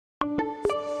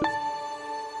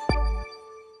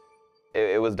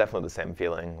was definitely the same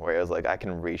feeling where it was like I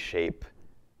can reshape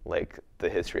like the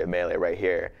history of Melee right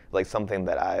here. Like something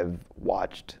that I've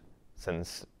watched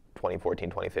since 2014,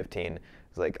 2015.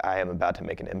 It's like I am about to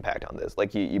make an impact on this.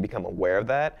 Like you become aware of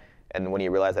that, and when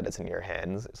you realize that it's in your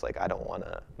hands, it's like I don't want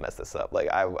to mess this up. Like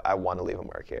I want to leave a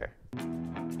mark here.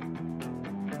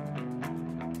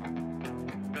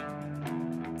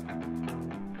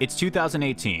 It's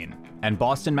 2018, and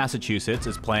Boston, Massachusetts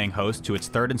is playing host to its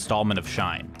third installment of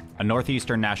Shine, a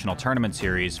Northeastern National Tournament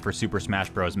series for Super Smash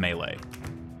Bros. Melee.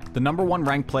 The #1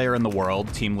 ranked player in the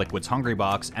world, Team Liquid's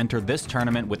Hungrybox, entered this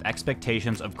tournament with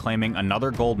expectations of claiming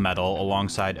another gold medal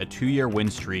alongside a 2-year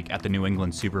win streak at the New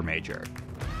England Super Major.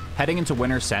 Heading into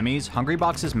winter semis,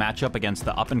 Hungrybox's matchup against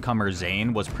the up-and-comer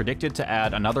Zane was predicted to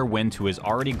add another win to his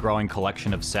already growing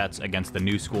collection of sets against the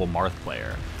new school Marth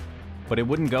player. But it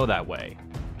wouldn't go that way.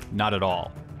 Not at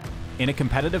all. In a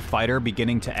competitive fighter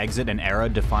beginning to exit an era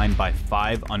defined by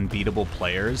 5 unbeatable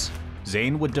players,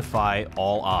 Zane would defy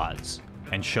all odds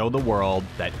and show the world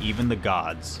that even the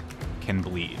gods can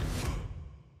bleed.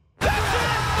 That's it!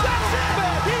 That's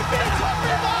it! He beats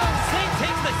Hungrybox! Zane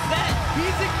takes the set!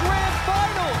 He's in grand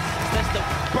finals! Is this the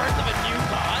birth of a new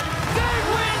god? Zane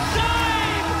wins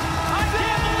Shine! I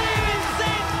can't believe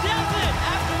Zane does it!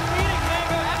 After beating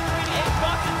Mango, after beating 8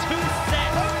 bucks in 2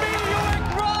 sets! A meteoric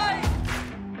rise!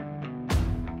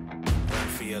 Run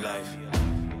for your life.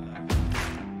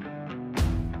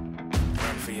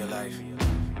 Run for your life.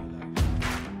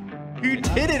 You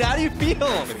did it! How do you feel?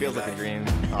 It feels like a dream,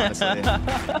 honestly.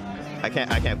 I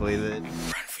can't believe it.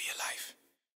 Run for your life.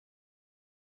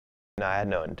 I had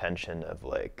no intention of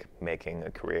like making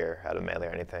a career out of Melee or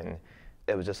anything.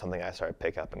 It was just something I started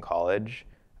picking up in college,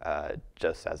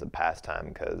 just as a pastime,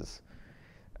 because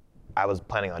I was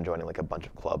planning on joining like a bunch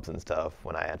of clubs and stuff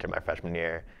when I entered my freshman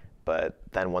year. But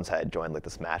then once I had joined like the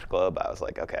Smash Club, I was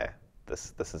like, okay,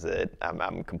 this is it.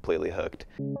 I'm completely hooked.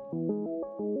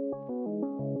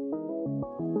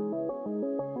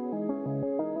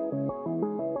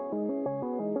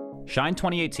 Shine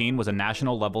 2018 was a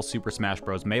national-level Super Smash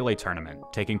Bros. Melee tournament,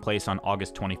 taking place on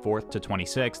August 24th to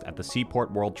 26th at the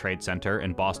Seaport World Trade Center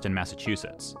in Boston,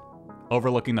 Massachusetts.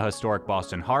 Overlooking the historic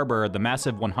Boston Harbor, the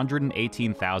massive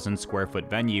 118,000 square foot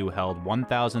venue held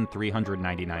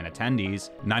 1,399 attendees,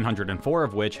 904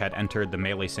 of which had entered the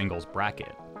Melee singles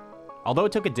bracket. Although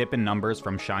it took a dip in numbers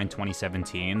from Shine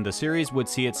 2017, the series would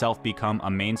see itself become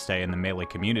a mainstay in the Melee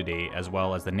community, as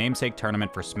well as the namesake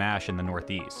tournament for Smash in the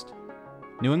Northeast.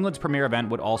 New England's premier event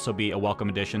would also be a welcome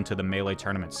addition to the Melee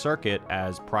tournament circuit,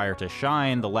 as prior to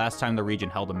Shine, the last time the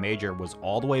region held a major was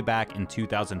all the way back in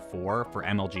 2004 for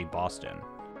MLG Boston.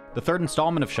 The third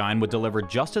installment of Shine would deliver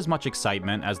just as much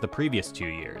excitement as the previous 2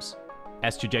 years.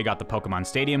 S2J got the Pokemon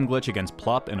Stadium glitch against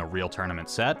Plup in a real tournament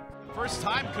set. First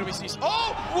time, could we see...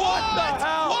 Oh! What the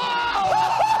hell? Wow!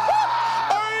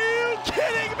 Are you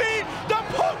kidding me? The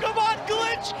Pokemon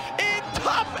glitch in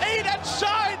top 8 at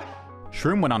Shine!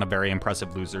 Shroom went on a very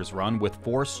impressive losers run with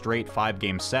 4 straight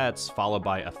 5-game sets, followed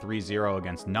by a 3-0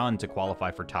 against None to qualify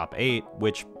for top 8,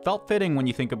 which felt fitting when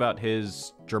you think about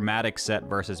his dramatic set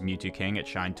versus Mewtwo King at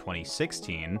Shine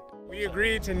 2016. We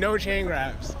agreed to no chain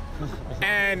grabs.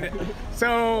 And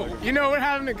so, you know, we're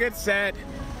having a good set,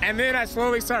 and then I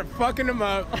slowly start fucking him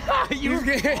up. He's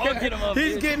getting fucking whooped. Yeah,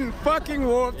 he's getting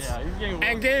whooped.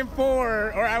 And game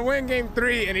 4, or I win game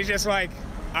 3, and he's just like,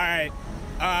 all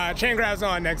right, chain grabs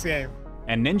on next game.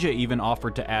 And Ninja even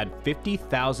offered to add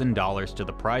 $50,000 to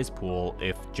the prize pool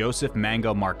if Joseph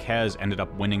Mango Marquez ended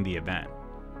up winning the event.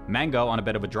 Mango, on a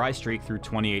bit of a dry streak through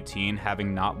 2018,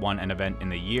 having not won an event in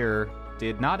the year,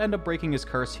 did not end up breaking his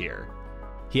curse here.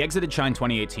 He exited Shine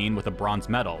 2018 with a bronze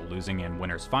medal, losing in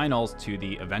winners finals to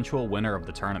the eventual winner of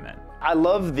the tournament. I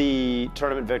love the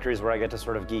tournament victories where I get to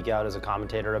sort of geek out as a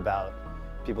commentator about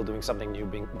people doing something new,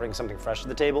 bring something fresh to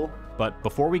the table. But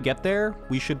before we get there,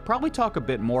 we should probably talk a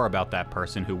bit more about that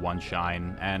person who won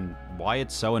Shine and why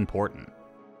it's so important.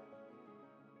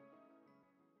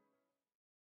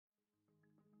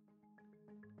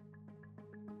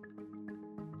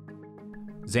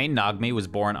 Zane Nagmi was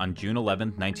born on June 11,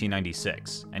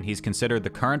 1996, and he's considered the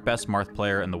current best Marth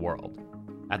player in the world.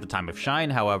 At the time of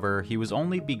Shine, however, he was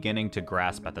only beginning to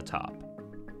grasp at the top.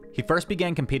 He first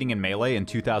began competing in Melee in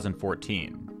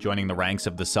 2014, joining the ranks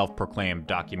of the self-proclaimed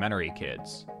Documentary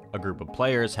Kids, a group of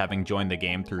players having joined the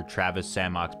game through Travis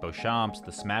Samox Beauchamp's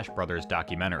The Smash Brothers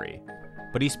documentary.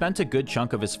 But he spent a good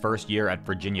chunk of his first year at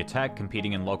Virginia Tech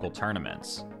competing in local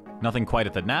tournaments. Nothing quite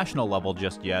at the national level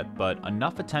just yet, but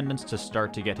enough attendance to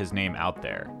start to get his name out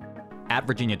there. At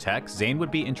Virginia Tech, Zane would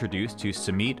be introduced to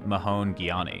Samit Mahone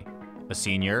Gyani, a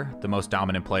senior, the most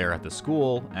dominant player at the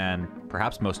school, and,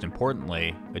 perhaps most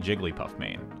importantly, a Jigglypuff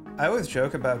main. I always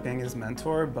joke about being his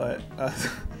mentor, but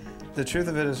the truth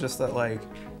of it is just that, like,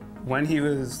 when he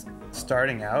was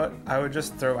starting out, I would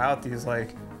just throw out these,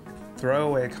 like,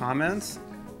 throwaway comments,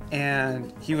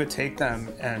 and he would take them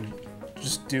and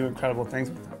just do incredible things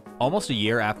with them. Almost a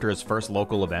year after his first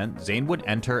local event, Zain would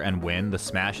enter and win the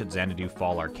Smash at Xanadu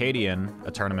Fall Arcadian,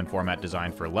 a tournament format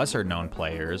designed for lesser-known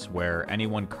players, where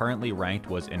anyone currently ranked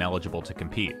was ineligible to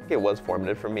compete. It was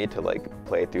formative for me to like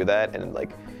play through that and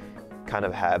like kind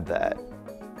of have that.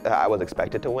 I was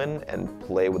expected to win and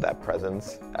play with that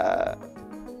presence.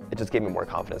 It just gave me more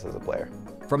confidence as a player.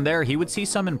 From there, he would see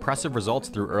some impressive results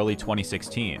through early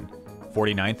 2016.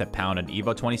 49th at Pound and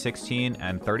EVO 2016,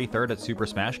 and 33rd at Super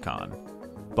Smash Con.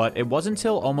 But it wasn't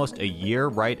until almost a year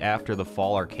right after the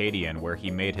Fall Arcadian where he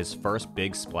made his first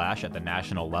big splash at the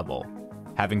national level,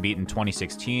 having beaten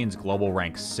 2016's global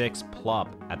rank 6 Plup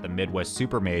at the Midwest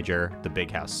Super Major, the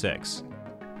Big House 6.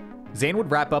 Zain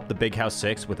would wrap up the Big House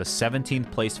 6 with a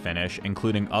 17th place finish,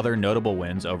 including other notable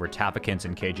wins over Tapikins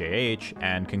and KJH,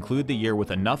 and conclude the year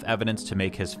with enough evidence to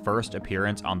make his first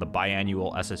appearance on the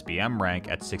biannual SSBM rank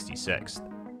at 66th.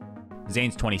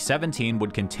 Zain's 2017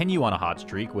 would continue on a hot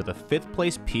streak with a 5th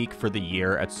place peak for the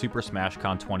year at Super Smash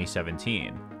Con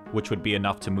 2017, which would be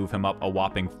enough to move him up a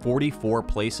whopping 44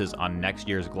 places on next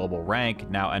year's global rank,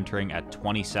 now entering at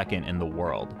 22nd in the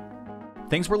world.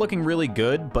 Things were looking really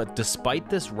good, but despite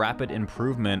this rapid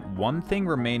improvement, one thing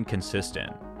remained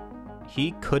consistent.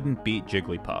 He couldn't beat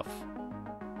Jigglypuff.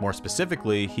 More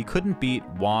specifically, he couldn't beat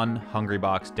Juan,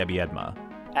 Hungrybox, Debiedma.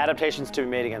 Adaptations to be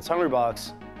made against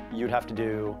Hungrybox, you'd have to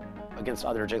do against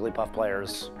other Jigglypuff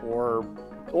players, or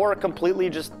completely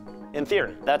just in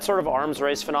theory. That sort of arms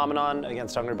race phenomenon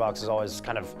against Hungrybox is always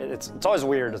kind of, it's always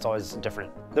weird, it's always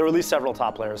different. There were at least several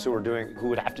top players who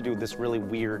would have to do this really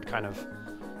weird kind of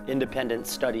independent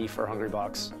study for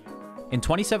Hungrybox. In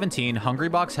 2017,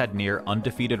 Hungrybox had near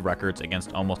undefeated records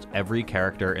against almost every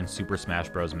character in Super Smash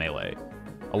Bros. Melee.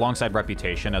 Alongside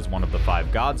reputation as one of the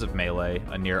 5 gods of Melee,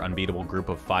 a near unbeatable group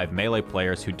of 5 Melee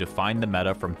players who defined the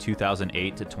meta from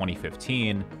 2008 to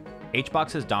 2015,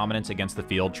 HBox's dominance against the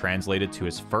field translated to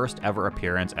his first ever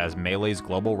appearance as Melee's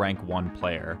global rank 1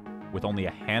 player, with only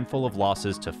a handful of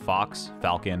losses to Fox,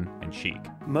 Falcon, and Sheik.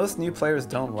 Most new players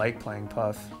don't like playing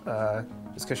Puff,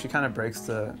 just because she kind of breaks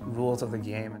the rules of the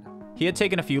game. He had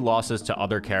taken a few losses to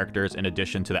other characters in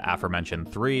addition to the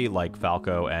aforementioned 3, like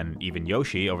Falco and even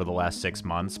Yoshi, over the last 6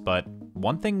 months, but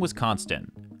one thing was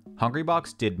constant.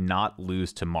 Hungrybox did not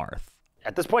lose to Marth.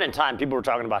 At this point in time, people were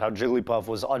talking about how Jigglypuff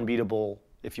was unbeatable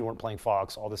if you weren't playing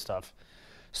Fox, all this stuff.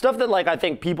 Stuff that, like, I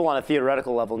think people on a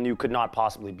theoretical level knew could not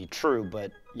possibly be true,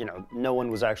 but, you know, no one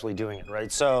was actually doing it,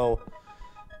 right? So,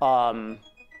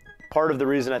 part of the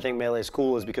reason I think Melee is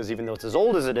cool is because even though it's as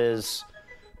old as it is,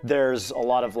 there's a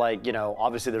lot of, like, you know,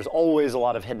 obviously there's always a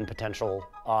lot of hidden potential.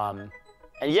 And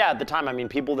yeah, at the time, I mean,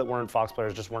 people that weren't Fox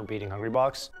players just weren't beating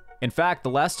Hungrybox. In fact, the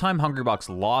last time Hungrybox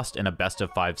lost in a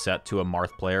best-of-5 set to a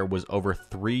Marth player was over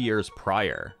 3 years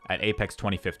prior, at Apex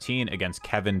 2015 against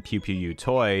Kevin Pew Pew You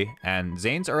Toy, and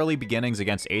Zain's early beginnings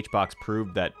against HBox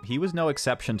proved that he was no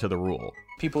exception to the rule.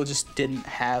 People just didn't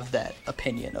have that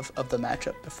opinion of the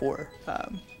matchup before,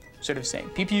 sort of saying.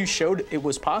 PPU showed it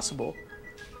was possible,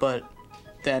 but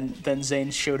then Zain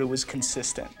showed it was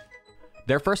consistent.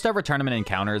 Their first ever tournament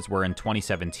encounters were in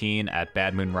 2017 at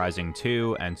Bad Moon Rising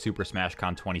 2 and Super Smash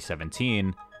Con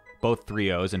 2017, both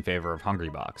 3-0s in favor of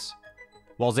Hungrybox.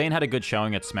 While Zain had a good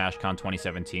showing at Smash Con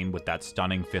 2017 with that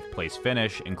stunning 5th place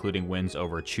finish, including wins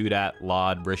over Chudat,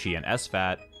 Lod, Rishi, and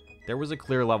SFAT, there was a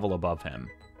clear level above him.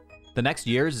 The next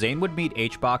year, Zain would meet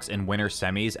HBox in winter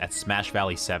semis at Smash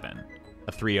Valley 7,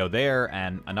 a 3-0 there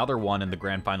and another one in the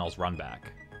Grand Finals runback.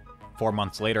 4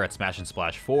 months later at Smash and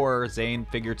Splash 4, Zain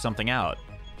figured something out.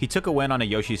 He took a win on a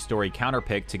Yoshi Story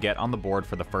counterpick to get on the board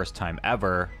for the first time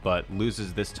ever, but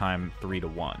loses this time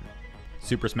 3-1.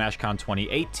 Super Smash Con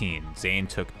 2018, Zain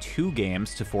took 2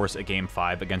 games to force a Game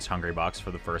 5 against Hungrybox for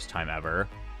the first time ever,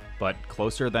 but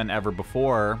closer than ever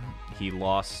before, he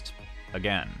lost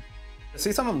again. To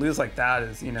see someone lose like that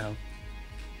is, you know,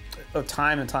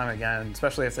 time and time again,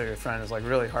 especially if they're your friend, is like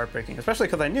really heartbreaking. Especially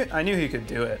because I knew he could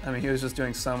do it. I mean, he was just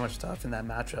doing so much stuff in that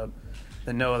matchup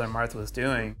that no other Marth was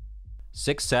doing.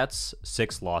 6 sets,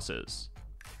 6 losses.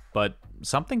 But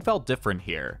something felt different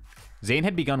here. Zain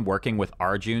had begun working with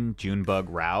Arjun, Junebug,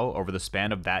 Rao over the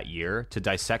span of that year to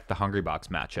dissect the Hungrybox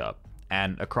matchup.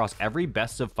 And across every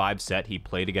best-of-5 set he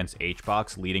played against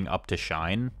HBox leading up to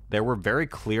Shine, there were very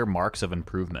clear marks of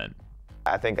improvement.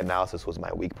 I think analysis was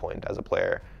my weak point as a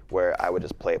player, where I would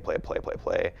just play.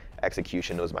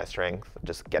 Execution was my strength,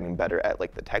 just getting better at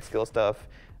like the tech skill stuff.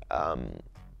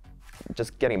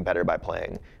 just getting better by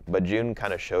playing. But June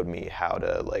kind of showed me how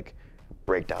to like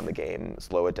break down the game,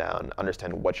 slow it down,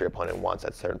 understand what your opponent wants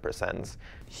at certain percents.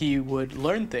 He would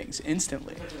learn things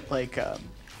instantly. Like,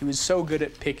 he was so good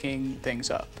at picking things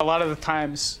up. A lot of the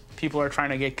times, people are trying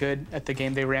to get good at the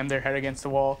game. They ram their head against the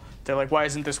wall. They're like, why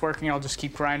isn't this working? I'll just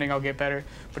keep grinding, I'll get better.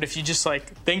 But if you just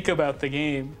like think about the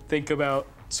game, think about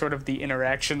sort of the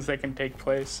interactions that can take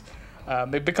place,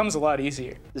 it becomes a lot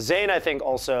easier. Zain, I think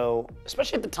also,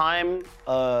 especially at the time,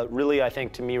 really I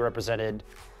think to me represented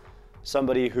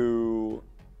somebody who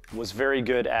was very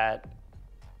good at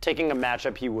taking a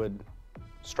matchup he would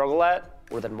struggle at,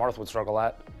 or that Marth would struggle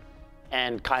at,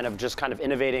 and kind of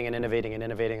innovating and innovating and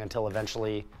innovating until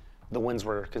eventually the wins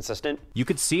were consistent. You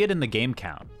could see it in the game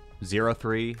count.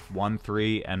 0-3,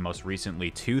 1-3, and most recently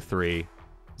 2-3.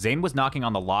 Zain was knocking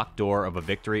on the locked door of a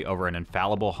victory over an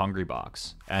infallible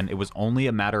Hungrybox, and it was only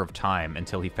a matter of time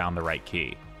until he found the right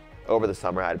key. Over the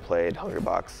summer, I'd played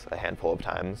Hungrybox a handful of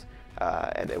times,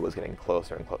 and it was getting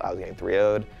closer and closer. I was getting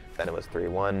 3-0'd, then it was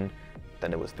 3-1,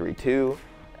 then it was 3-2,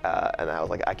 and I was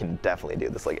like, I can definitely do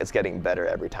this. Like, it's getting better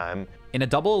every time. In a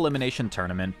double elimination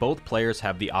tournament, both players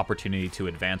have the opportunity to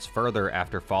advance further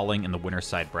after falling in the winner's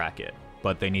side bracket,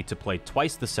 but they need to play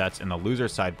twice the sets in the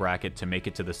loser's side bracket to make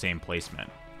it to the same placement.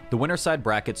 The winner's side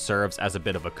bracket serves as a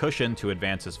bit of a cushion to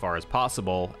advance as far as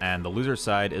possible, and the loser's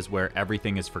side is where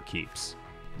everything is for keeps.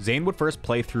 Zain would first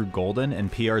play through Golden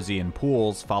and PRZ in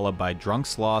pools, followed by Drunk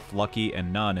Sloth, Lucky,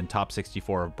 and None in top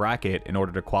 64 of bracket in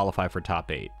order to qualify for top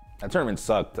 8. That tournament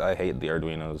sucked. I hate the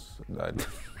Arduinos.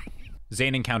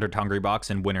 Zain encountered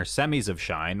Hungrybox in winner semis of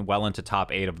Shine, well into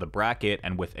top 8 of the bracket,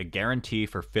 and with a guarantee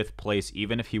for 5th place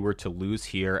even if he were to lose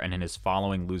here and in his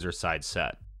following loser side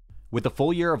set. With a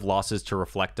full year of losses to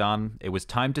reflect on, it was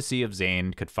time to see if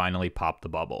Zain could finally pop the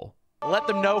bubble. Let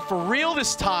them know for real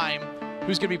this time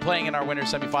who's going to be playing in our winner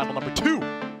semifinal number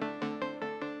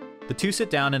 2. The two sit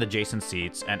down in adjacent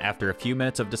seats, and after a few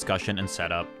minutes of discussion and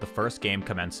setup, the first game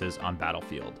commences on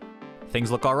Battlefield. Things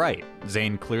look alright.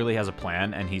 Zain clearly has a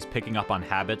plan, and he's picking up on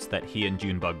habits that he and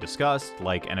Junebug discussed,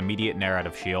 like an immediate nair out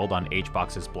of shield on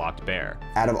HBox's blocked bear.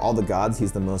 Out of all the gods,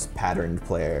 he's the most patterned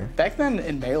player. Back then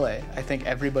in Melee, I think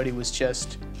everybody was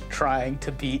just trying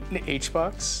to beat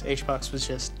HBox. HBox was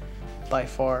just by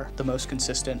far the most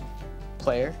consistent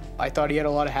player. I thought he had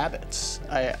a lot of habits.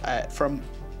 From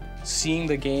seeing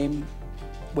the game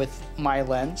with my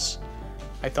lens,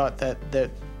 I thought that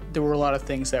there were a lot of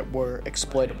things that were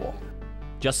exploitable.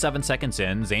 Just 7 seconds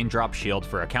in, Zain drops shield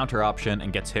for a counter option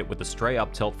and gets hit with a stray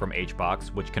up tilt from HBox,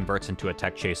 which converts into a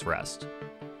tech chase rest.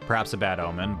 Perhaps a bad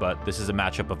omen, but this is a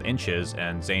matchup of inches,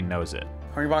 and Zain knows it.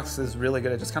 Hungrybox is really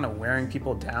good at just kind of wearing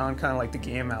people down, kind of like the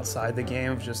game outside the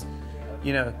game, just,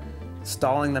 you know,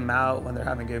 stalling them out when they're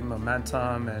having good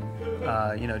momentum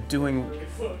and, you know, doing,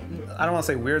 I don't want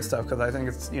to say weird stuff because I think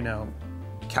it's, you know,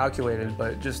 calculated,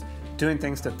 but just doing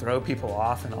things to throw people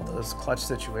off in all those clutch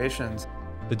situations.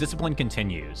 The discipline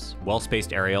continues,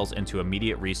 well-spaced aerials into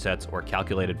immediate resets or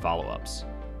calculated follow-ups.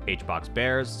 HBox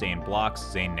bears, Zain blocks,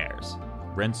 Zain nairs.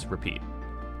 Rinse, repeat.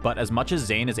 But as much as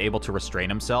Zain is able to restrain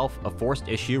himself, a forced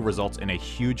issue results in a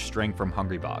huge string from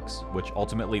Hungrybox, which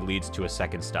ultimately leads to a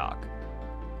second stock.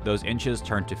 Those inches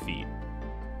turn to feet.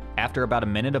 After about a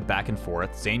minute of back and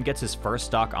forth, Zain gets his first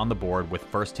stock on the board with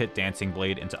first hit Dancing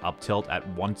Blade into up tilt at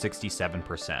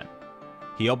 167%.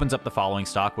 He opens up the following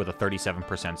stock with a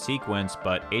 37% sequence,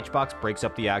 but HBox breaks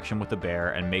up the action with the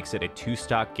bear and makes it a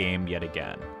 2-stock game yet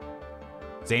again.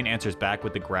 Zain answers back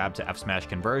with the grab to F-smash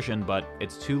conversion, but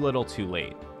it's too little too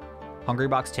late.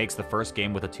 Hungrybox takes the first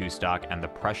game with a 2-stock, and the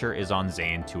pressure is on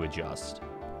Zain to adjust.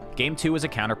 Game 2 is a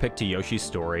counterpick to Yoshi's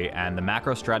story, and the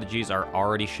macro strategies are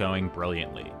already showing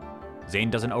brilliantly. Zain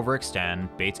doesn't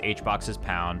overextend, baits HBox's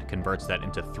pound, converts that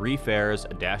into 3 fairs,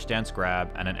 a dash dance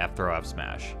grab, and an F-throw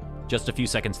F-smash. Just a few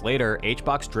seconds later,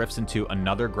 HBox drifts into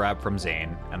another grab from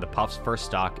Zain, and the Puff's first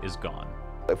stock is gone.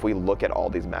 If we look at all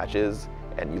these matches,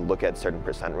 and you look at certain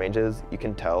percent ranges, you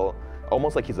can tell,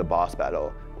 almost like he's a boss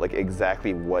battle, like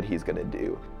exactly what he's gonna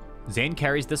do. Zain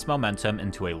carries this momentum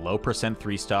into a low percent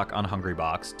 3-stock on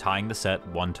Hungrybox, tying the set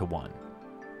 1-1.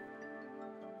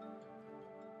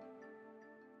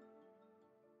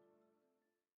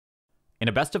 In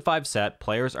a best-of-5 set,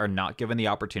 players are not given the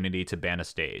opportunity to ban a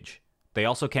stage. They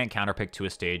also can't counterpick to a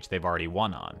stage they've already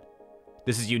won on.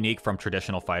 This is unique from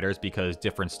traditional fighters because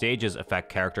different stages affect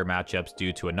character matchups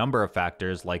due to a number of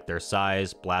factors like their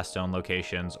size, blast zone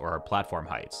locations, or platform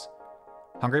heights.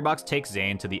 Hungrybox takes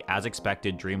Zain to the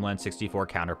as-expected Dreamland 64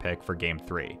 counterpick for Game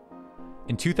 3.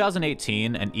 In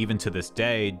 2018, and even to this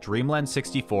day, Dreamland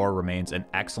 64 remains an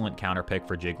excellent counterpick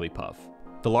for Jigglypuff.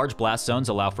 The large blast zones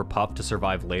allow for Puff to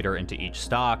survive later into each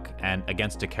stock, and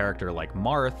against a character like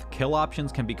Marth, kill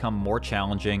options can become more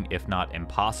challenging, if not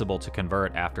impossible, to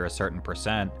convert after a certain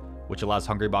percent, which allows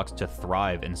Hungrybox to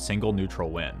thrive in single neutral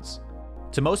wins.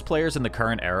 To most players in the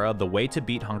current era, the way to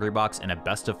beat Hungrybox in a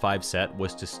best-of-5 set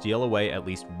was to steal away at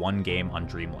least one game on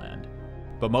Dreamland.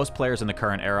 But most players in the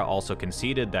current era also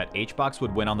conceded that HBox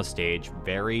would win on the stage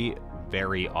very,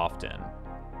 very often.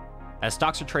 As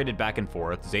stocks are traded back and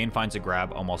forth, Zain finds a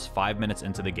grab almost 5 minutes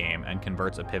into the game and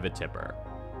converts a pivot tipper.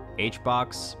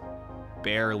 HBox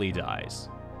barely dies.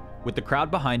 With the crowd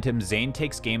behind him, Zain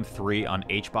takes game 3 on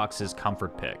HBox's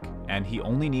comfort pick, and he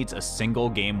only needs a single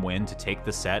game win to take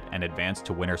the set and advance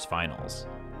to winners finals.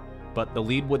 But the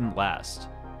lead wouldn't last.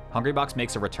 Hungrybox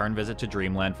makes a return visit to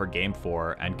Dreamland for game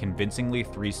 4 and convincingly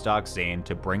 3-stocks Zain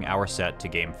to bring our set to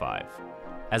game 5.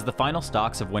 As the final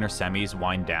stocks of winter semis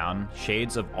wind down,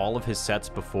 shades of all of his sets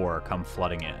before come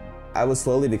flooding in. I was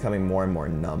slowly becoming more and more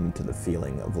numb to the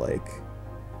feeling of like,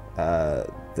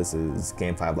 this is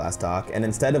game 5 last stock, and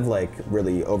instead of like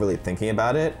really overly thinking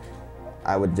about it,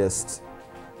 I would just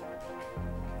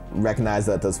recognize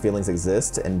that those feelings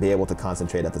exist and be able to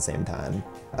concentrate at the same time.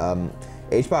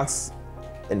 HBox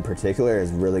in particular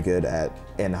is really good at,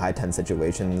 in high tense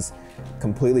situations,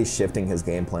 completely shifting his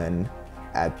game plan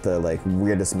at the like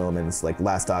weirdest moments, like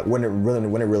last stock, when it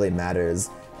really matters.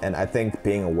 And I think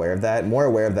being aware of that, more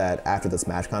aware of that after the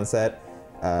SmashCon set,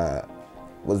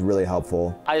 was really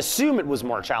helpful. I assume it was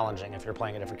more challenging if you're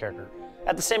playing a different character.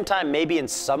 At the same time, maybe in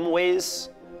some ways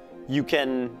you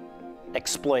can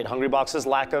exploit Hungrybox's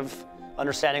lack of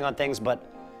understanding on things,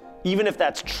 but even if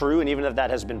that's true, and even if that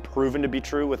has been proven to be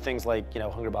true with things like, you know,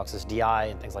 Hungrybox's DI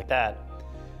and things like that,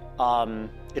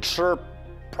 it sure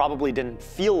probably didn't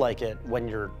feel like it when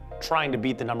you're trying to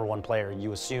beat the #1 player.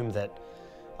 You assume that,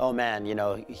 oh man, you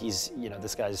know, he's, you know,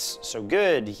 this guy's so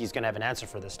good, he's gonna have an answer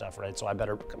for this stuff, right? So I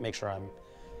better make sure I'm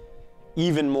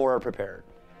even more prepared.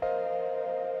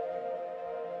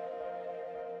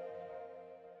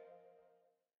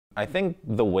 I think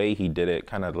the way he did it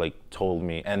kind of like told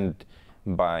me, and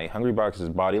by Hungrybox's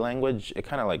body language, it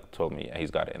kind of like told me, yeah,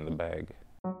 he's got it in the bag.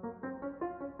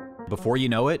 Before you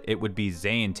know it, it would be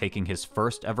Zain taking his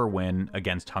first ever win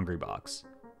against Hungrybox.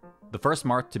 The first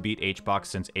Marth to beat HBox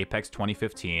since Apex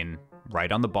 2015,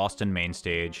 right on the Boston main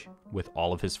stage, with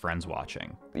all of his friends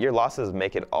watching. Your losses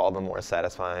make it all the more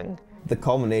satisfying. The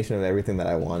culmination of everything that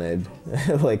I wanted.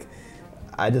 Like,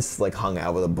 I just like hung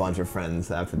out with a bunch of friends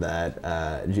after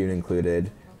that, June included,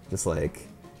 just like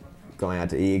going out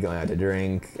to eat, going out to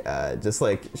drink, just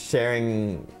like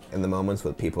sharing in the moments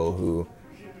with people who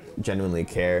genuinely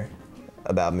care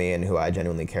about me and who I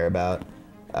genuinely care about.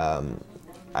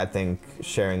 I think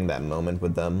sharing that moment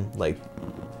with them, like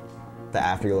the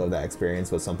afterglow of that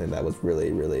experience, was something that was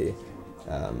really, really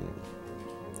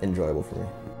enjoyable for me.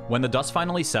 When the dust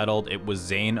finally settled, it was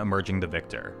Zain emerging the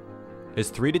victor.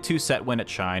 His 3-2 set win at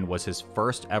Shine was his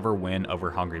first ever win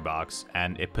over Hungrybox,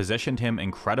 and it positioned him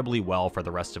incredibly well for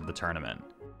the rest of the tournament.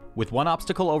 With one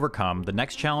obstacle overcome, the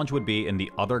next challenge would be in the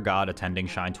other god attending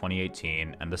Shine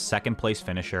 2018 and the second place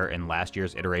finisher in last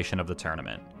year's iteration of the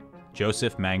tournament,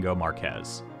 Joseph Mango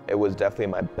Marquez. It was definitely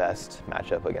my best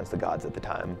matchup against the gods at the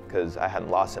time, because I hadn't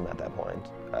lost him at that point.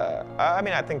 I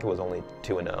mean, I think it was only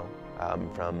 2-0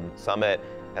 from Summit,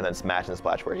 and then Smash and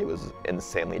Splash where he was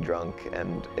insanely drunk,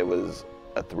 and it was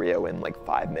a 3-0 in like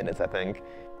 5 minutes, I think.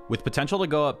 With potential to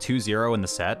go up 2-0 in the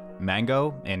set,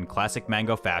 Mango, in classic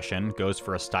Mango fashion, goes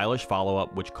for a stylish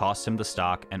follow-up which costs him the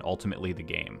stock and ultimately the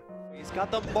game. He's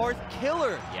got the Marth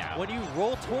killer. Yeah. When you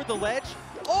roll toward the ledge,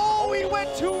 oh, he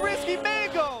went too risky,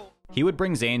 Mango! He would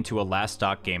bring Zain to a last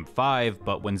stock game 5,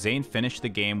 but when Zain finished the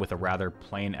game with a rather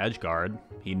plain edge guard,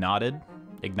 he nodded,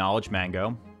 acknowledged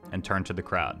Mango, and turned to the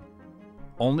crowd.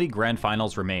 Only grand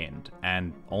finals remained,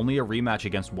 and only a rematch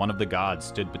against one of the gods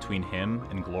stood between him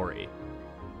and glory.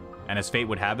 And as fate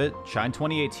would have it, Shine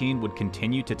 2018 would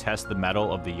continue to test the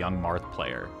mettle of the young Marth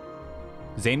player.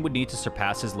 Zain would need to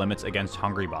surpass his limits against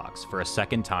Hungrybox for a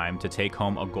second time to take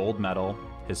home a gold medal,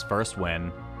 his first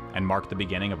win, and mark the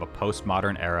beginning of a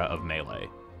postmodern era of Melee.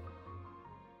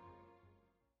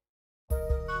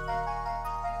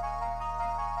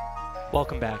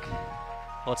 Welcome back.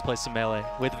 Let's play some Melee.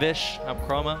 With Vish, I'm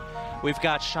Chroma. We've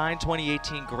got Shine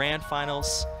 2018 Grand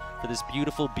Finals for this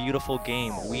beautiful, beautiful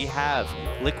game. We have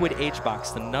Liquid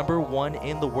HBox, the #1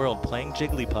 in the world, playing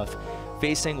Jigglypuff,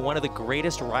 facing one of the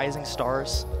greatest rising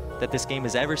stars that this game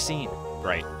has ever seen.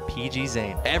 Right, PG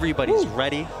Zain. Everybody's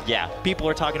ready. Yeah, people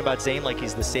are talking about Zain like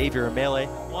he's the savior of Melee.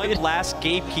 One last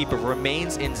gatekeeper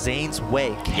remains in Zain's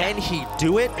way. Can he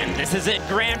do it? And this is it,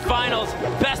 Grand Finals,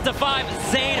 best of 5,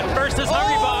 Zain versus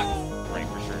Hungrybox. Right,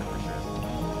 for sure, for sure.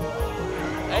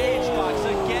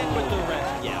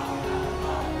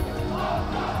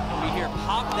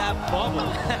 that bubble.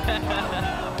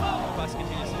 Bucks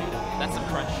continues to do that. That's some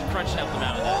crunch. Crunch helped them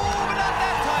out with that. Oh, not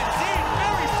that time. Zayn,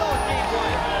 very solid game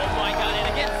one. Oh my god, and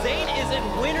again, Zayn is in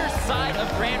winner's side of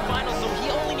Grand Finals, so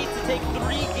he only needs to take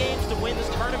 3 games to win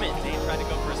this tournament. Zayn tried to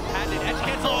go for his patented edge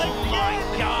cancel. Oh my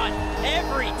god,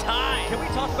 every time. Can we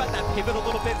talk about that pivot a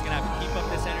little bit? He's gonna have to keep up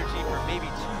this energy for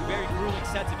maybe 2 very grueling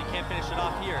sets if he can't finish it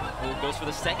off here. Oh, goes for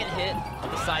the second hit on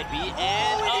the side B,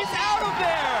 and he's out of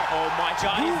there! Oh my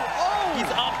god,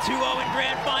 he's up 2-0 in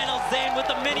Grand Finals. Zayn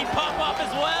with the mini pop-up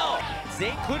as well.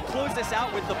 Zayn could close this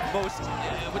out with the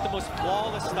most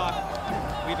flawless stock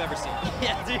we've ever seen.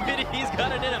 Yeah, dude, he's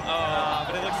got it in him. Oh,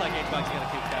 but it looks like HBox is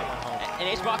gonna keep that one home. And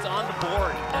HBox on the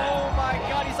board. Oh my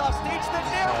god, he's off stage. The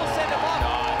Nair will send him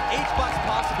off. HBox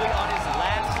possibly on his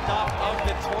last stop of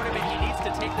the tournament. He needs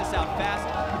to take this out fast.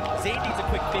 Zayn needs a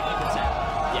quick 50%.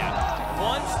 Yeah.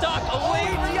 1 stock away.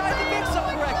 DI the mix-up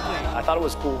correctly. I thought it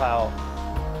was cool how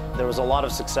there was a lot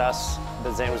of success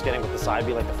that Zayn was getting with the side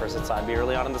B, like the first hit side B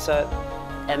early on in the set.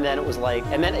 And then it was like,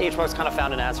 and then HBox kind of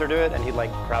found an answer to it, and he'd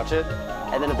like crouch it.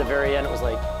 And then at the very end, it was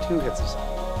like 2 hits of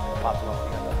side. Popped him up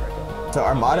and got that very good. So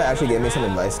Armada actually gave me some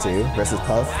advice too, versus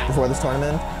Puff, before this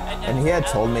tournament. And he had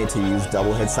told me to use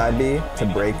double hit side B to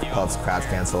break Puff's crouch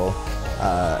cancel.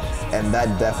 And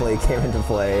that definitely came into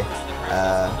play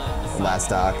last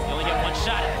stock. You only get 1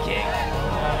 shot at the king.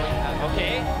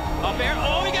 Okay, up air.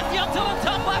 Oh, he gets the up tilt on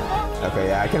top platform. Okay,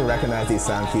 yeah, I can recognize these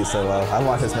sound cues so well. I've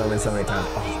watched this moment so many times.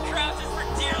 Oh. He crouches for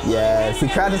dear life. Yes, he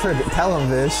crouches for, tell him,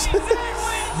 Vish.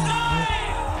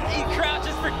 He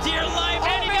crouches for dear life,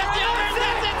 and he gets the other.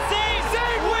 That's insane.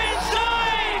 Zayn wins 9.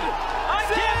 I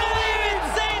can't believe it.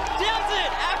 Zayn does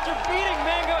it after beating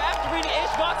Mango, after beating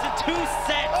HBox in 2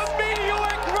 sets. A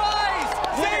meteoric rise.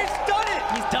 Zayn's done it.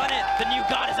 He's done it. The new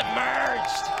god has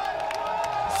emerged.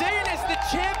 Zayn is the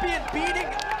champion, beating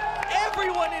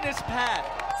everyone in his path.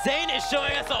 Zayn is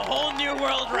showing us a whole new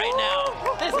world right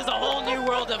now. This is a whole new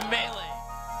world of Melee.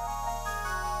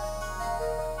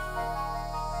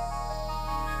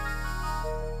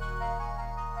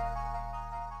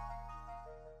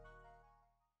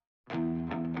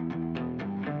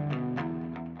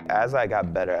 As I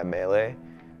got better at Melee,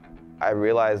 I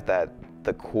realized that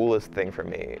the coolest thing for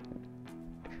me,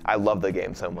 I love the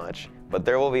game so much, but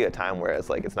there will be a time where it's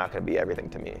like, it's not gonna be everything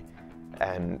to me.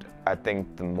 And I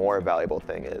think the more valuable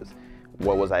thing is,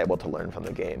 what was I able to learn from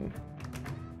the game?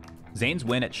 Zayn's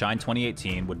win at Shine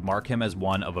 2018 would mark him as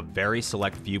one of a very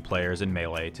select few players in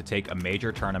Melee to take a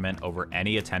major tournament over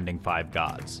any attending 5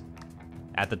 gods.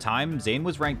 At the time, Zayn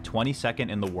was ranked 22nd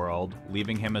in the world,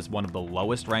 leaving him as one of the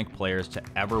lowest ranked players to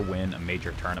ever win a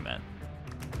major tournament.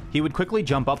 He would quickly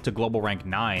jump up to global rank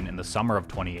 9 in the summer of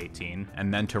 2018,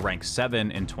 and then to rank 7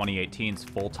 in 2018's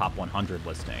full top 100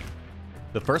 listing.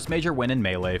 The first major win in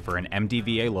Melee for an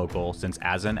MDVA local since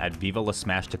Azen at Viva La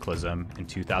Smash Taclysm in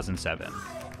 2007.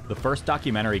 The first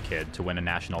documentary kid to win a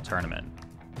national tournament.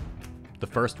 The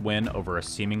first win over a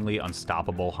seemingly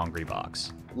unstoppable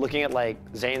Hungrybox. Looking at like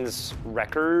Zayn's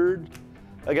record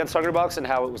against Hungrybox and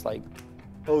how it was like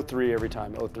 0-3 every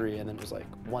time, 0-3, and then it was like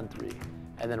 1-3.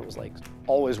 And then it was like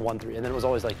always 1-3, and then it was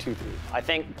always like 2-3. I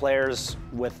think players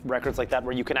with records like that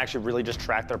where you can actually really just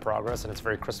track their progress and it's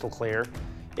very crystal clear,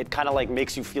 it kind of like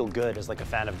makes you feel good as like a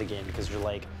fan of the game, because you're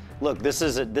like, look, this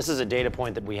is a data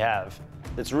point that we have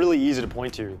that's really easy to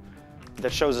point to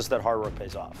that shows us that hard work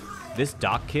pays off. This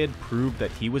Doc Kid proved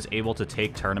that he was able to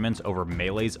take tournaments over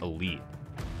Melee's elite.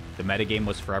 The metagame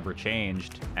was forever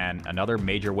changed, and another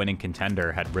major winning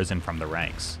contender had risen from the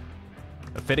ranks.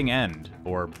 A fitting end,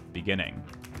 or beginning,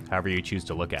 however you choose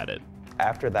to look at it.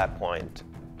 After that point,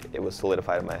 it was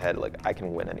solidified in my head, like, I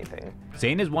can win anything.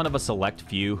 Zayn is one of a select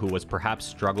few who was perhaps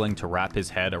struggling to wrap his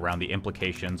head around the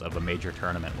implications of a major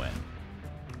tournament win.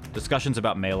 Discussions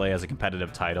about Melee as a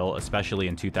competitive title, especially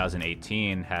in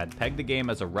 2018, had pegged the game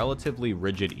as a relatively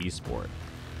rigid esport.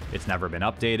 It's never been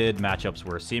updated, matchups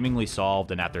were seemingly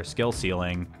solved and at their skill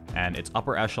ceiling, and its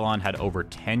upper echelon had over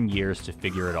 10 years to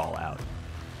figure it all out.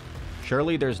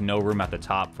 Surely there's no room at the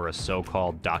top for a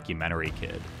so-called documentary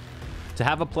kid. To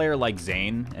have a player like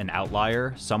Zayn, an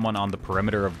outlier, someone on the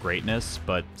perimeter of greatness,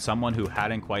 but someone who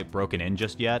hadn't quite broken in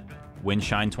just yet, win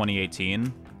Shine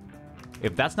 2018,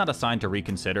 if that's not a sign to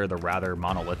reconsider the rather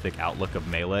monolithic outlook of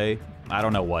Melee, I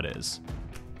don't know what is.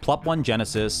 Plup won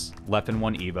Genesis, Leffen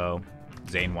won Evo,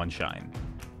 Zayn won Shine.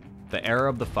 The era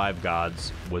of the 5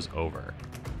 gods was over.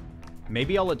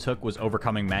 Maybe all it took was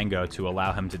overcoming Mango to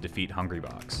allow him to defeat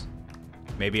Hungrybox.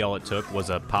 Maybe all it took was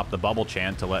a pop the bubble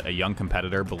chant to let a young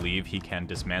competitor believe he can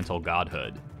dismantle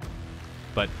godhood.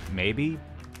 But maybe,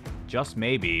 just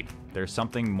maybe, there's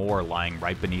something more lying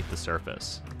right beneath the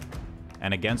surface.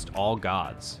 and against all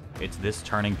gods, it's this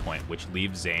turning point which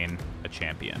leaves Zayn a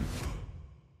champion.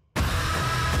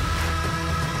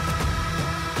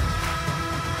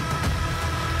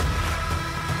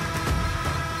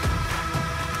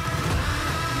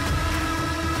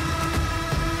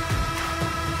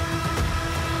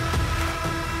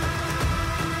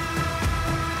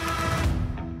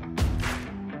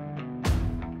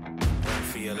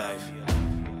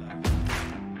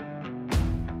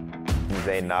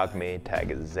 Zayn Nagmi,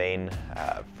 tag is Zayn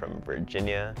from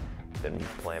Virginia. Been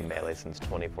playing Melee since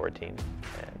 2014,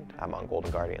 and I'm on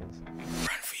Golden Guardians. Run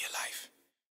for your life.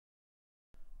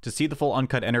 To see the full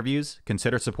uncut interviews,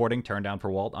 consider supporting Turn Down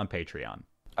for Walt on Patreon.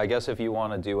 I guess if you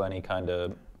want to do any kind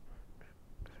of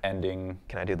ending.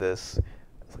 Can I do this?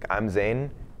 It's like, I'm Zayn,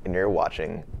 and you're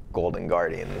watching Golden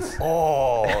Guardians.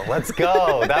 Oh, let's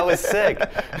go. That was sick.